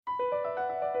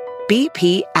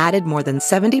BP added more than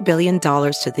 $70 billion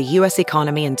to the U.S.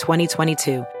 economy in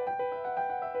 2022.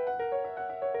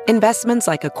 Investments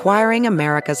like acquiring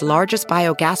America's largest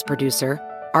biogas producer,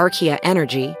 Archaea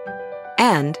Energy,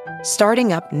 and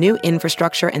starting up new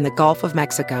infrastructure in the Gulf of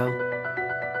Mexico.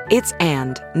 It's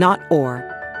and, not or.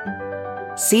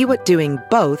 See what doing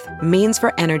both means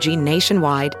for energy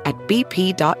nationwide at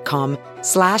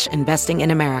bp.com/investing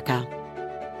in America.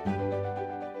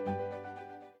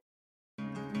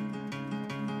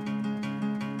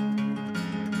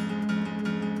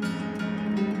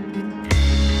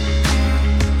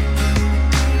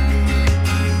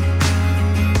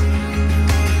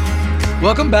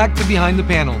 Welcome back to Behind the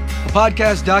Panel, a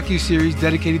podcast docuseries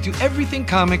dedicated to everything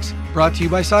comics, brought to you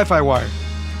by Sci-Fi Wire.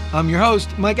 I'm your host,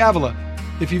 Mike Avila.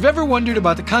 If you've ever wondered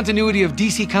about the continuity of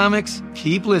DC Comics,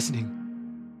 keep listening.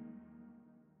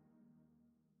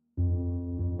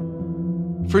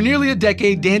 For nearly a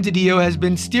decade, Dan DiDio has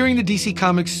been steering the DC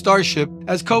Comics starship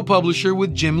as co-publisher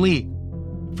with Jim Lee.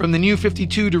 From the New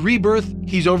 52 to Rebirth,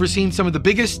 he's overseen some of the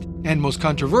biggest and most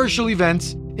controversial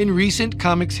events in recent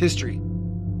comics history.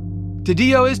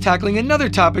 DiDio is tackling another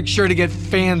topic sure to get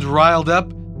fans riled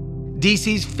up: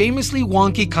 DC's famously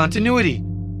wonky continuity.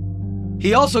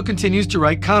 He also continues to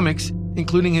write comics,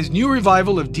 including his new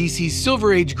revival of DC's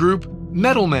Silver Age group,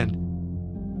 Metal Men.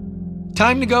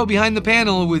 Time to go behind the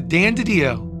panel with Dan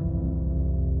DiDio.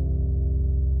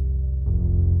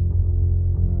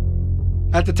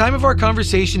 At the time of our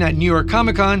conversation at New York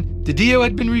Comic Con, DiDio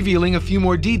had been revealing a few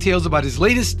more details about his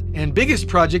latest and biggest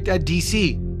project at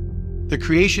DC: the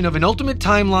creation of an ultimate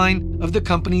timeline of the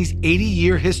company's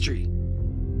 80-year history.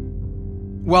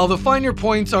 While the finer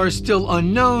points are still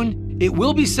unknown, it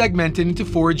will be segmented into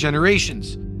 4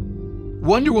 generations.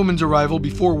 Wonder Woman's arrival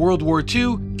before World War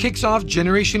II kicks off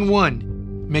Generation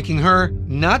 1, making her,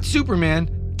 not Superman,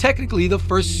 technically the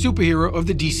first superhero of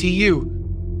the DCU.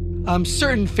 I'm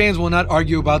certain fans will not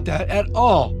argue about that at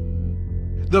all.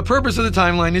 The purpose of the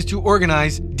timeline is to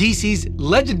organize DC's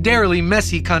legendarily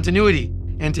messy continuity,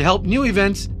 and to help new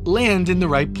events land in the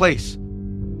right place.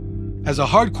 As a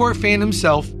hardcore fan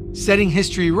himself, setting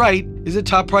history right is a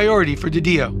top priority for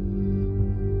DiDio.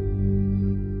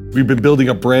 We've been building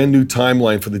a brand new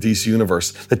timeline for the DC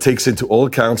Universe that takes into all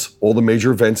accounts all the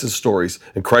major events and stories,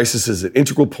 and Crisis is an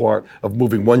integral part of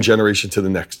moving one generation to the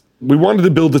next. We wanted to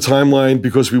build the timeline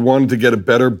because we wanted to get a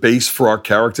better base for our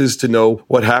characters to know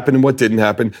what happened and what didn't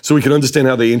happen, so we could understand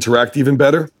how they interact even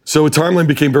better. So a timeline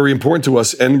became very important to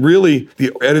us, and really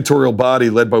the editorial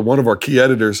body, led by one of our key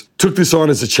editors, took this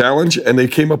on as a challenge, and they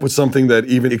came up with something that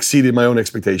even exceeded my own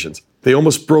expectations. They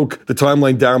almost broke the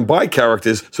timeline down by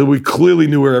characters, so we clearly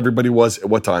knew where everybody was at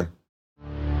what time.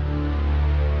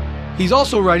 He's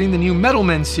also writing the new Metal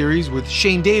Men series with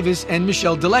Shane Davis and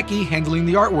Michelle Delecky handling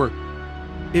the artwork.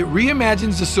 It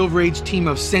reimagines the Silver Age team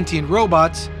of sentient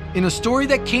robots in a story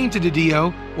that came to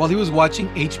DiDio while he was watching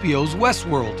HBO's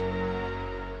Westworld.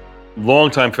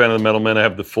 Longtime fan of the Metal Men. I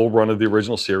have the full run of the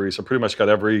original series. I pretty much got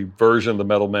every version of the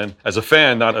Metal Men as a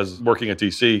fan, not as working at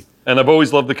DC. And I've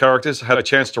always loved the characters. I had a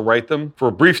chance to write them for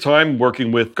a brief time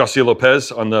working with Garcia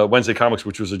Lopez on the Wednesday Comics,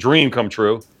 which was a dream come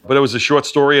true. But it was a short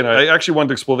story, and I actually wanted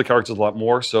to explore the characters a lot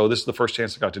more. So this is the first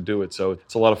chance I got to do it. So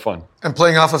it's a lot of fun. And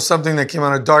playing off of something that came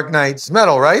out of Dark Knight's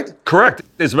Metal, right? Correct.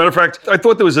 As a matter of fact, I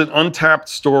thought there was an untapped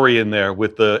story in there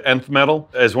with the nth metal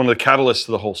as one of the catalysts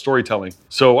to the whole storytelling.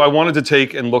 So I wanted to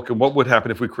take and look at what would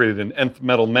happen if we created an nth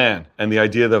metal man, and the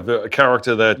idea of a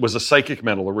character that was a psychic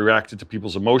metal or reacted to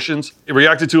people's emotions. It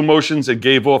reacted to emotions, it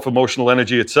gave off emotional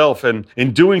energy itself, and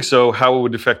in doing so, how it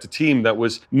would affect a team that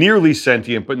was nearly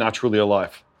sentient but not truly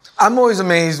alive. I'm always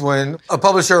amazed when a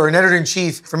publisher or an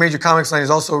editor-in-chief for Major Comics Line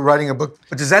is also writing a book.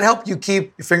 But does that help you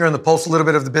keep your finger on the pulse a little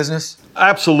bit of the business?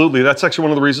 Absolutely. That's actually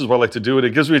one of the reasons why I like to do it.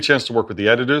 It gives me a chance to work with the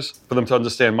editors, for them to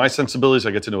understand my sensibilities.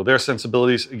 I get to know their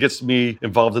sensibilities. It gets me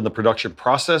involved in the production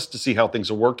process to see how things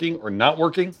are working or not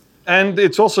working. And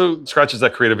it's also scratches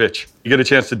that creative itch. You get a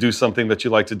chance to do something that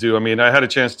you like to do. I mean, I had a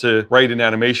chance to write in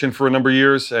animation for a number of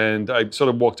years, and I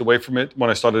sort of walked away from it when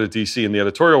I started at DC in the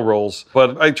editorial roles.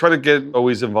 But I try to get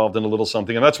always involved in a little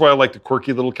something, and that's why I like the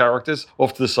quirky little characters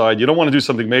off to the side. You don't want to do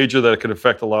something major that could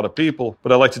affect a lot of people,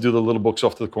 but I like to do the little books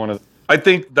off to the corner. I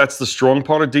think that's the strong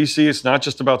part of DC. It's not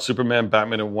just about Superman,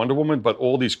 Batman, and Wonder Woman, but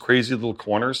all these crazy little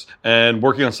corners. And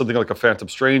working on something like a Phantom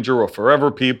Stranger or Forever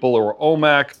People or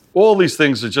OMAC, all these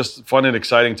things are just fun and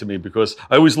exciting to me because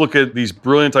I always look at these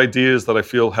brilliant ideas that I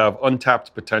feel have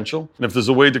untapped potential. And if there's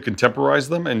a way to contemporize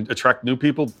them and attract new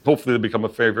people, hopefully they become a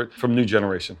favorite from new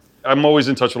generation. I'm always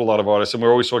in touch with a lot of artists, and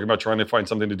we're always talking about trying to find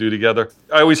something to do together.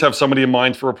 I always have somebody in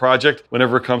mind for a project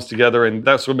whenever it comes together, and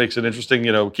that's what makes it interesting.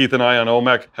 Keith and I on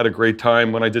OMAC had a great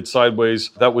time when I did Sideways.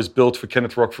 That was built for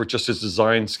Kenneth Ruck for just his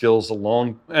design skills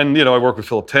alone. And, I work with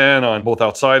Philip Tan on both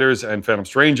Outsiders and Phantom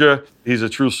Stranger. He's a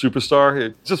true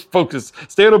superstar. Just focus.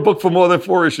 Stay on a book for more than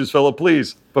 4 issues, Philip,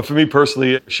 please. But for me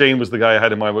personally, Shane was the guy I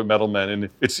had in mind with Metal Men. And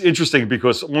it's interesting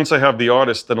because once I have the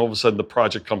artist, then all of a sudden the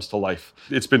project comes to life.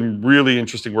 It's been really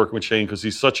interesting working with Shane because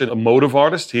he's such an emotive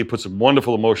artist. He puts a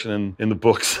wonderful emotion in the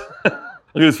books. Look at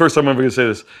this, first time I'm ever going to say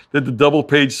this. Did the double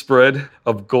page spread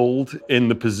of gold in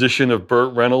the position of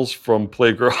Burt Reynolds from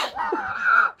Playgirl.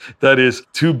 That is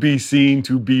to be seen,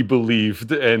 to be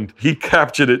believed. And he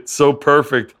captured it so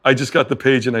perfect. I just got the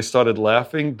page and I started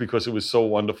laughing because it was so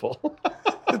wonderful.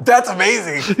 That's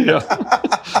amazing.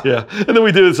 Yeah. And then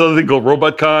we did this other thing called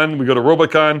RobotCon. We go to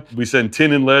RobotCon. We send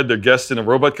Tin and Led, their guests in a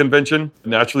robot convention.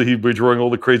 Naturally, he'd be drawing all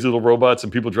the crazy little robots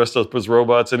and people dressed up as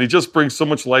robots. And he just brings so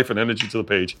much life and energy to the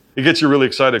page. It gets you really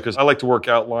excited because I like to work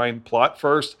outline plot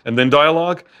first and then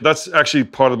dialogue. That's actually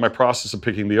part of my process of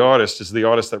picking the artist, is the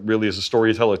artist that really is a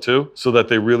storyteller too, so that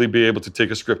they really be able to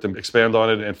take a script and expand on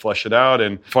it and flesh it out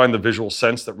and find the visual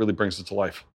sense that really brings it to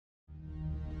life.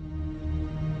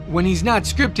 When he's not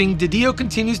scripting, DiDio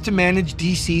continues to manage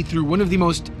DC through one of the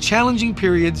most challenging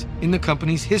periods in the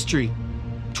company's history.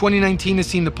 2019 has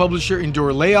seen the publisher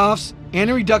endure layoffs and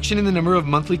a reduction in the number of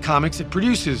monthly comics it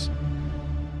produces.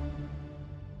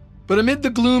 But amid the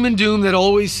gloom and doom that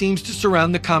always seems to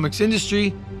surround the comics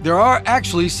industry, there are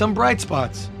actually some bright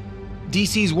spots.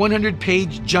 DC's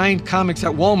 100-page giant comics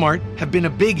at Walmart have been a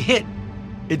big hit.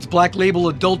 Its Black Label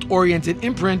adult-oriented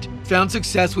imprint found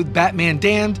success with Batman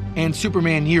Damned and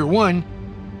Superman Year One.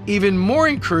 Even more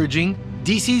encouraging,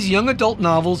 DC's young adult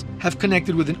novels have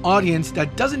connected with an audience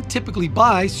that doesn't typically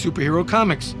buy superhero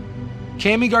comics.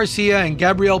 Cami Garcia and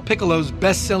Gabrielle Piccolo's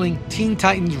best-selling Teen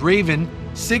Titans Raven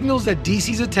signals that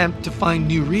DC's attempt to find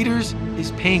new readers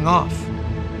is paying off.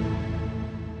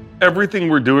 Everything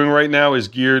we're doing right now is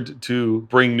geared to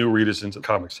bring new readers into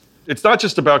comics. It's not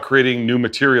just about creating new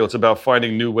material, it's about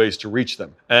finding new ways to reach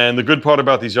them. And the good part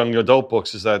about these young adult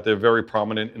books is that they're very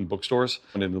prominent in bookstores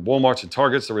and in the Walmarts and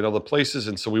Targets. They're in other places.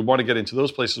 And so we want to get into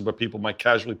those places where people might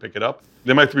casually pick it up.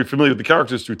 They might be familiar with the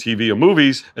characters through TV or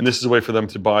movies, and this is a way for them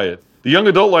to buy it. The young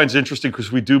adult line is interesting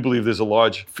because we do believe there's a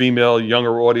large female,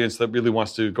 younger audience that really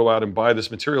wants to go out and buy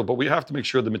this material, but we have to make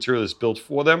sure the material is built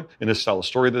for them in a style of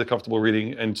story that they're comfortable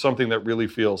reading and something that really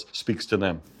speaks to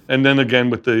them. And then again,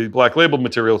 with the Black Label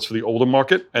material, it's for the older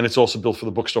market, and it's also built for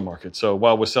the bookstore market. So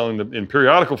while we're selling them in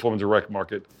periodical form and direct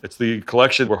market, it's the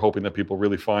collection we're hoping that people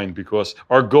really find, because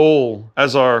our goal,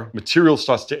 as our material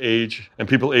starts to age and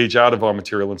people age out of our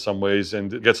material in some ways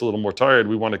and it gets a little more tired,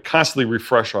 we want to constantly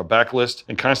refresh our backlist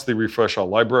and constantly refresh our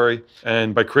library.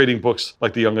 And by creating books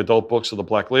like the young adult books or the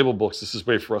Black Label books, this is a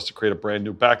way for us to create a brand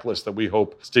new backlist that we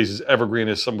hope stays as evergreen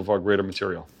as some of our greater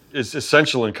material. It's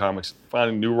essential in comics,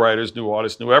 finding new writers, new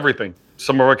artists, new everything.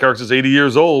 Some of our characters 80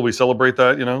 years old. We celebrate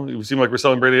that, it seems like we're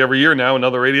celebrating every year now,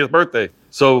 another 80th birthday.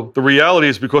 So the reality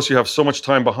is, because you have so much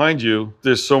time behind you,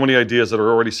 there's so many ideas that are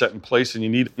already set in place, and you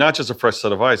need not just a fresh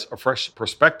set of eyes, a fresh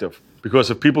perspective. Because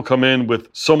if people come in with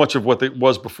so much of what it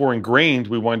was before ingrained,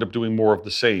 we wind up doing more of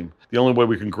the same. The only way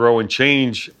we can grow and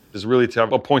change is really to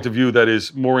have a point of view that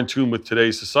is more in tune with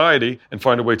today's society and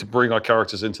find a way to bring our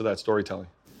characters into that storytelling.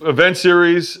 Event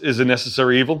series is a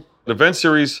necessary evil. An event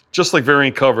series, just like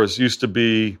variant covers, used to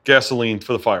be gasoline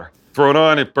for the fire. Throw it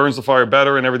on, it burns the fire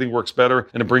better, and everything works better,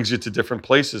 and it brings you to different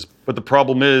places. But the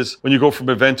problem is, when you go from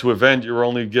event to event, you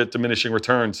only get diminishing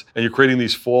returns, and you're creating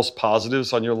these false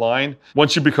positives on your line.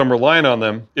 Once you become reliant on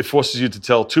them, it forces you to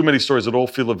tell too many stories that all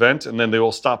feel event, and then they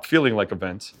all stop feeling like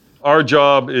events. Our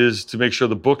job is to make sure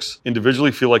the books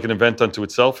individually feel like an event unto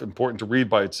itself, important to read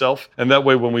by itself. And that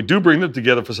way, when we do bring them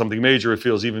together for something major, it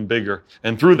feels even bigger.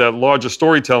 And through that larger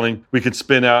storytelling, we can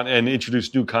spin out and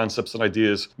introduce new concepts and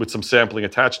ideas with some sampling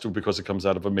attached to it because it comes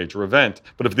out of a major event.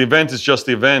 But if the event is just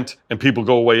the event and people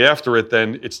go away after it,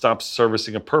 then it stops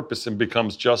servicing a purpose and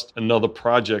becomes just another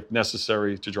project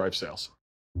necessary to drive sales.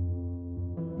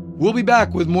 We'll be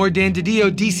back with more Dan DiDio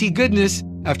DC goodness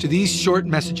after these short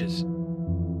messages.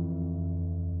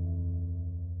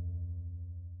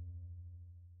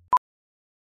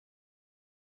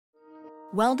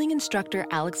 Welding instructor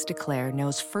Alex DeClaire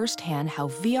knows firsthand how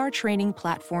VR training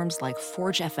platforms like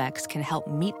ForgeFX can help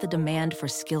meet the demand for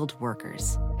skilled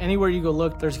workers. Anywhere you go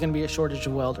look, there's going to be a shortage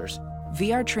of welders.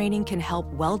 VR training can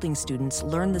help welding students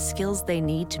learn the skills they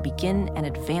need to begin and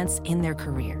advance in their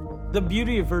career. The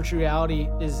beauty of virtual reality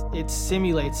is it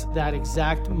simulates that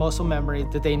exact muscle memory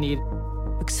that they need.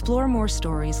 Explore more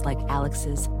stories like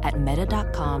Alex's at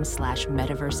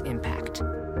meta.com/metaverseimpact.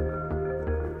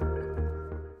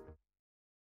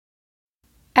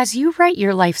 As you write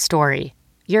your life story,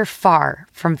 you're far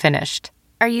from finished.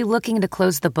 Are you looking to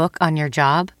close the book on your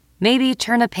job? Maybe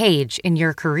turn a page in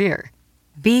your career?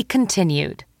 Be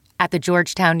continued at the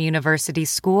Georgetown University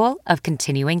School of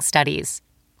Continuing Studies.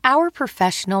 Our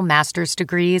professional master's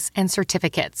degrees and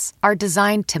certificates are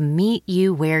designed to meet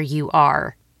you where you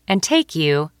are and take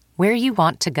you where you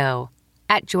want to go.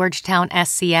 At Georgetown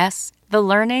SCS, the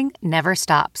learning never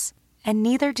stops, and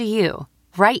neither do you.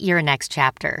 Write your next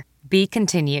chapter. Be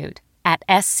continued at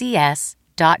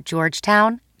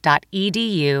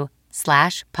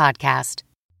scs.georgetown.edu/podcast.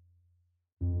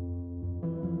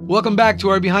 Welcome back to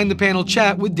our Behind the Panel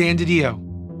chat with Dan DiDio.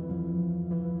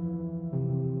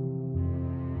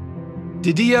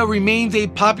 DiDio remains a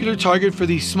popular target for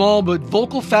the small but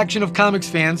vocal faction of comics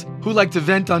fans who like to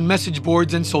vent on message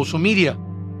boards and social media.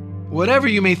 Whatever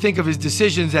you may think of his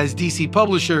decisions as DC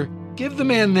publisher, give the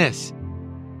man this: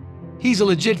 he's a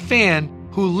legit fan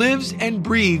who lives and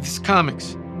breathes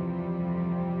comics.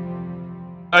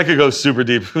 I could go super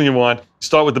deep if you want.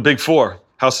 Start with the big four.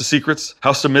 House of Secrets,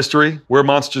 House of Mystery, Where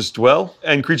Monsters Dwell,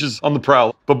 and Creatures on the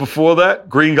Prowl. But before that,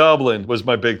 Green Goblin was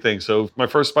my big thing. So my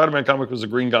first Spider-Man comic was a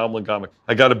Green Goblin comic.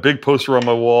 I got a big poster on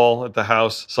my wall at the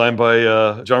house, signed by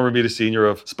John Romita Sr.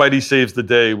 of Spidey Saves the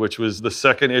Day, which was the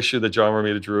second issue that John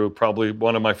Romita drew, probably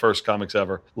one of my first comics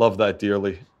ever. Love that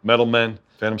dearly. Metal Men,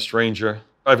 Phantom Stranger.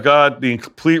 I've got the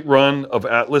complete run of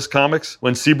Atlas comics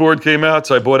when Seaboard came out,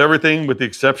 so I bought everything with the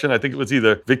exception, I think it was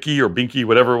either Vicky or Binky,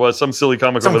 whatever it was, some silly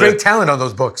comic Some over there. great talent on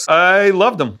those books. I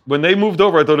loved them. When they moved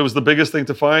over, I thought it was the biggest thing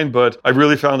to find, but I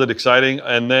really found it exciting.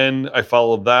 And then I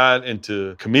followed that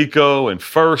into Kamiko and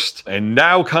First and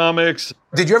Now Comics.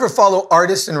 Did you ever follow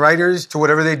artists and writers to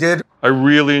whatever they did? I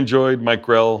really enjoyed Mike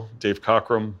Grell, Dave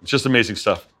Cockrum. It's just amazing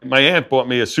stuff. My aunt bought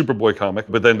me a Superboy comic,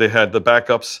 but then they had the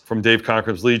backups from Dave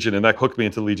Cockram's Legion, and that hooked me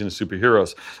into Legion of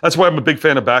Superheroes. That's why I'm a big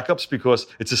fan of backups, because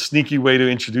it's a sneaky way to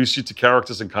introduce you to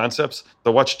characters and concepts.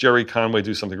 I watched Jerry Conway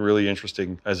do something really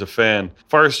interesting as a fan.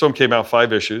 Firestorm came out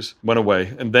 5 issues, went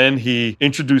away, and then he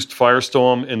introduced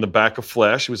Firestorm in the back of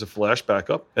Flash. He was a Flash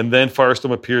backup. And then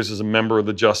Firestorm appears as a member of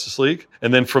the Justice League.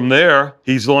 And then from there,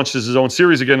 he's launched his own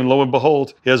series again, and lo and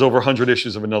behold, he has over 100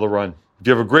 issues of another run. If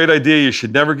you have a great idea, you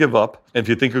should never give up. And if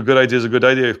you think a good idea is a good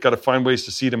idea, you've got to find ways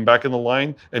to seed them back in the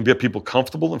line and get people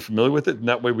comfortable and familiar with it. And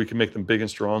that way we can make them big and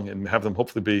strong and have them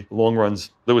hopefully be long runs.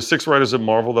 There was 6 writers at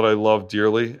Marvel that I loved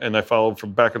dearly, and I followed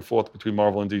from back and forth between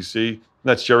Marvel and DC. And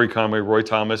that's Jerry Conway, Roy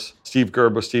Thomas, Steve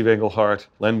Gerber, Steve Englehart,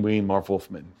 Len Wein, Marv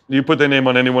Wolfman. You put their name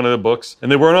on any one of the books,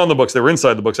 and they weren't on the books, they were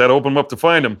inside the books. I had to open them up to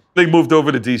find them. They moved over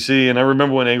to DC, and I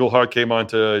remember when Englehart came on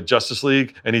to Justice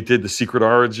League, and he did the secret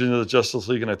origin of the Justice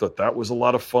League, and I thought that was a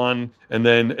lot of fun. And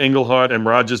then Englehart and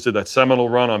Rogers did that seminal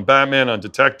run on Batman, on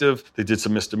Detective. They did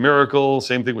some Mr. Miracle.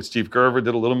 Same thing with Steve Gerber,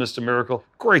 did a little Mr. Miracle.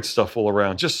 Great stuff all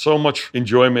around. Just so much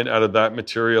enjoyment out of that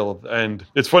material. And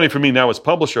it's funny for me now as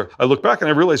publisher, I look back and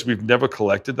I realize we've never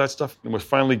collected that stuff, and we're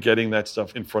finally getting that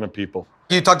stuff in front of people.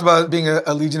 You talked about being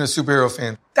a Legion of Superhero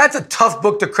fan. That's a tough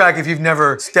book to crack if you've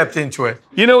never stepped into it.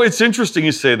 You know, it's interesting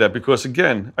you say that because,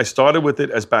 again, I started with it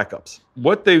as backups.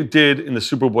 What they did in the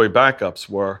Superboy backups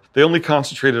were they only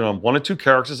concentrated on 1 or 2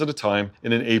 characters at a time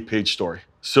in an 8-page story.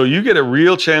 So you get a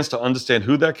real chance to understand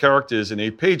who that character is in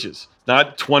 8 pages.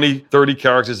 Not 20, 30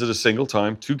 characters at a single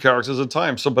time, 2 characters at a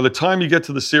time. So by the time you get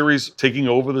to the series taking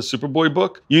over the Superboy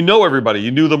book, you know everybody, you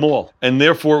knew them all. And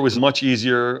therefore it was much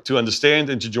easier to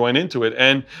understand and to join into it.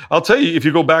 And I'll tell you, if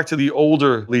you go back to the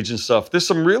older Legion stuff, there's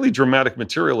some really dramatic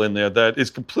material in there that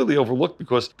is completely overlooked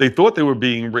because they thought they were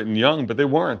being written young, but they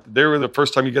weren't. They were the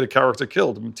first time you get a character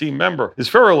killed, a team member. Is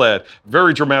Ferrolad,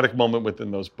 very dramatic moment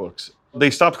within those books. They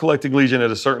stopped collecting Legion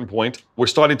at a certain point. We're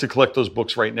starting to collect those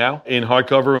books right now in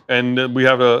hardcover, and we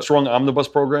have a strong omnibus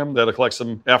program that collects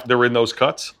them after they're in those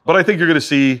cuts. But I think you're going to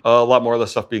see a lot more of the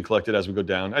stuff being collected as we go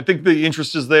down. I think the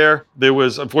interest is there. There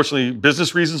was, unfortunately,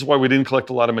 business reasons why we didn't collect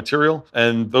a lot of material,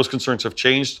 and those concerns have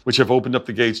changed, which have opened up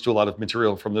the gates to a lot of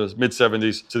material from the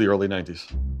mid-'70s to the early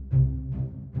 '90s.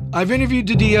 I've interviewed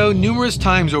DiDio numerous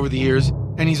times over the years,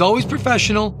 and he's always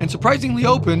professional and surprisingly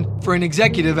open for an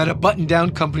executive at a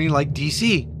button-down company like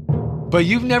DC. But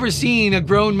you've never seen a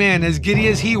grown man as giddy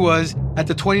as he was at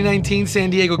the 2019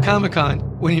 San Diego Comic-Con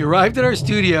when he arrived at our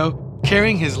studio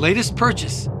carrying his latest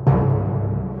purchase,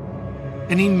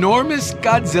 an enormous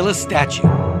Godzilla statue.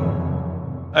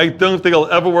 I don't think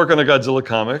I'll ever work on a Godzilla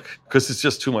comic because it's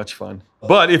just too much fun.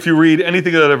 But if you read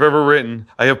anything that I've ever written,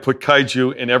 I have put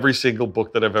kaiju in every single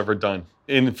book that I've ever done.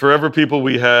 In Forever People,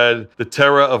 we had the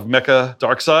Terra of Mecha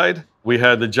Darkseid. We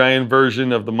had the giant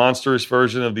version of the monstrous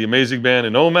version of the Amazing Man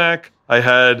in OMAC. I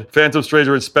had Phantom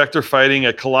Stranger and Spectre fighting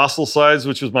at colossal size,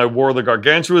 which was my War of the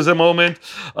Gargantuas moment.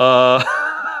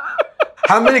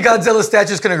 How many Godzilla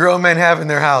statues can a grown man have in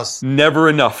their house? Never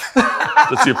enough.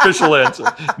 That's the official answer.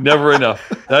 Never enough.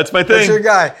 That's my thing. That's your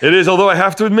guy. It is, although I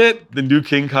have to admit, the new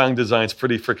King Kong design's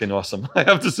pretty freaking awesome. I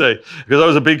have to say, because I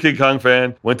was a big King Kong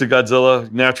fan, went to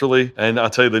Godzilla naturally, and I'll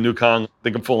tell you, the new Kong, I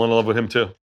think I'm falling in love with him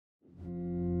too.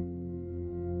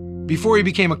 Before he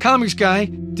became a comics guy,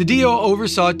 DiDio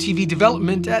oversaw TV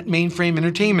development at Mainframe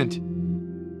Entertainment.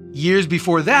 Years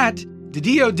before that,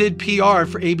 DiDio did PR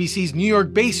for ABC's New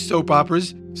York-based soap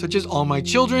operas such as All My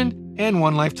Children and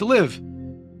One Life to Live.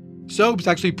 Soaps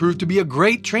actually proved to be a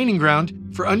great training ground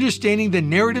for understanding the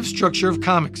narrative structure of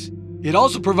comics. It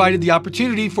also provided the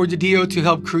opportunity for DiDio to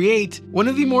help create one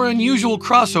of the more unusual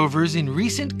crossovers in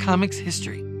recent comics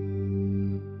history.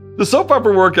 The soap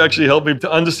opera work actually helped me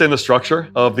to understand the structure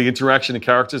of the interaction of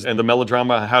characters and the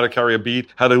melodrama, how to carry a beat,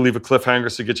 how to leave a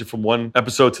cliffhanger to get you from one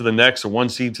episode to the next or one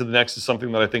scene to the next is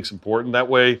something that I think is important. That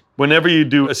way, whenever you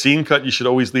do a scene cut, you should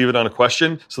always leave it on a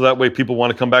question. So that way people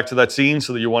want to come back to that scene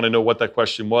so that you want to know what that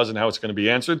question was and how it's going to be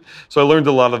answered. So I learned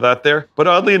a lot of that there. But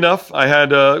oddly enough, I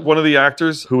had one of the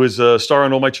actors who is a star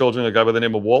on All My Children, a guy by the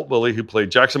name of Walt Willey, who played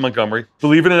Jackson Montgomery.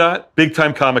 Believe it or not, big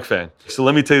time comic fan. So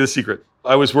let me tell you the secret.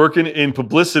 I was working in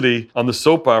publicity on the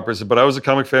soap operas, but I was a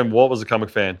comic fan. Walt was a comic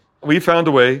fan. We found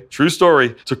a way, true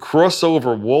story, to cross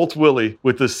over Walt Willey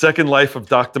with the second life of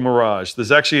Dr. Mirage.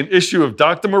 There's actually an issue of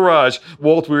Dr. Mirage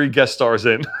Walt Willey guest stars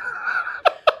in.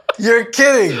 You're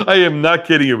kidding. I am not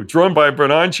kidding you. Drawn by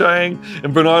Bernard Chang,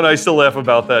 and Bernard and I still laugh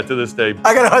about that to this day.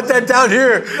 I gotta hunt that down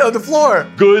here on the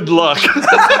floor. Good luck.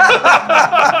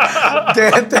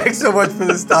 Dan, thanks so much for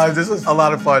this time. This was a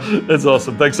lot of fun. That's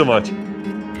awesome. Thanks so much.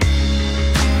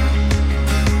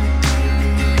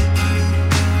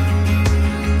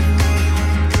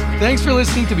 Thanks for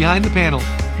listening to Behind the Panel.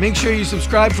 Make sure you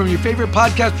subscribe from your favorite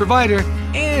podcast provider,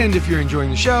 and if you're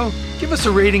enjoying the show, give us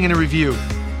a rating and a review.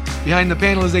 Behind the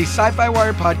Panel is a Sci-Fi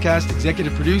Wire podcast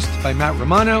executive produced by Matt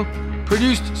Romano,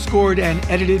 produced, scored, and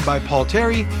edited by Paul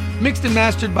Terry, mixed and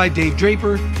mastered by Dave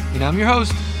Draper, and I'm your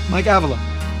host, Mike Avila.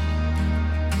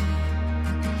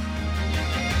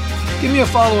 Give me a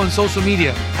follow on social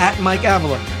media, @Mike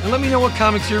Avila, and let me know what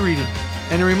comics you're reading.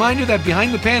 And a reminder that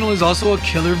Behind the Panel is also a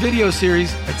killer video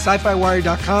series at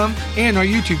sci-fiwire.com and our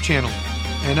YouTube channel.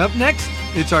 And up next,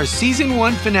 it's our Season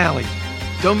 1 finale.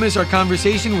 Don't miss our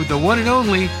conversation with the one and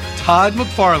only Todd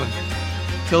McFarlane.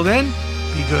 Till then,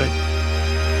 be good.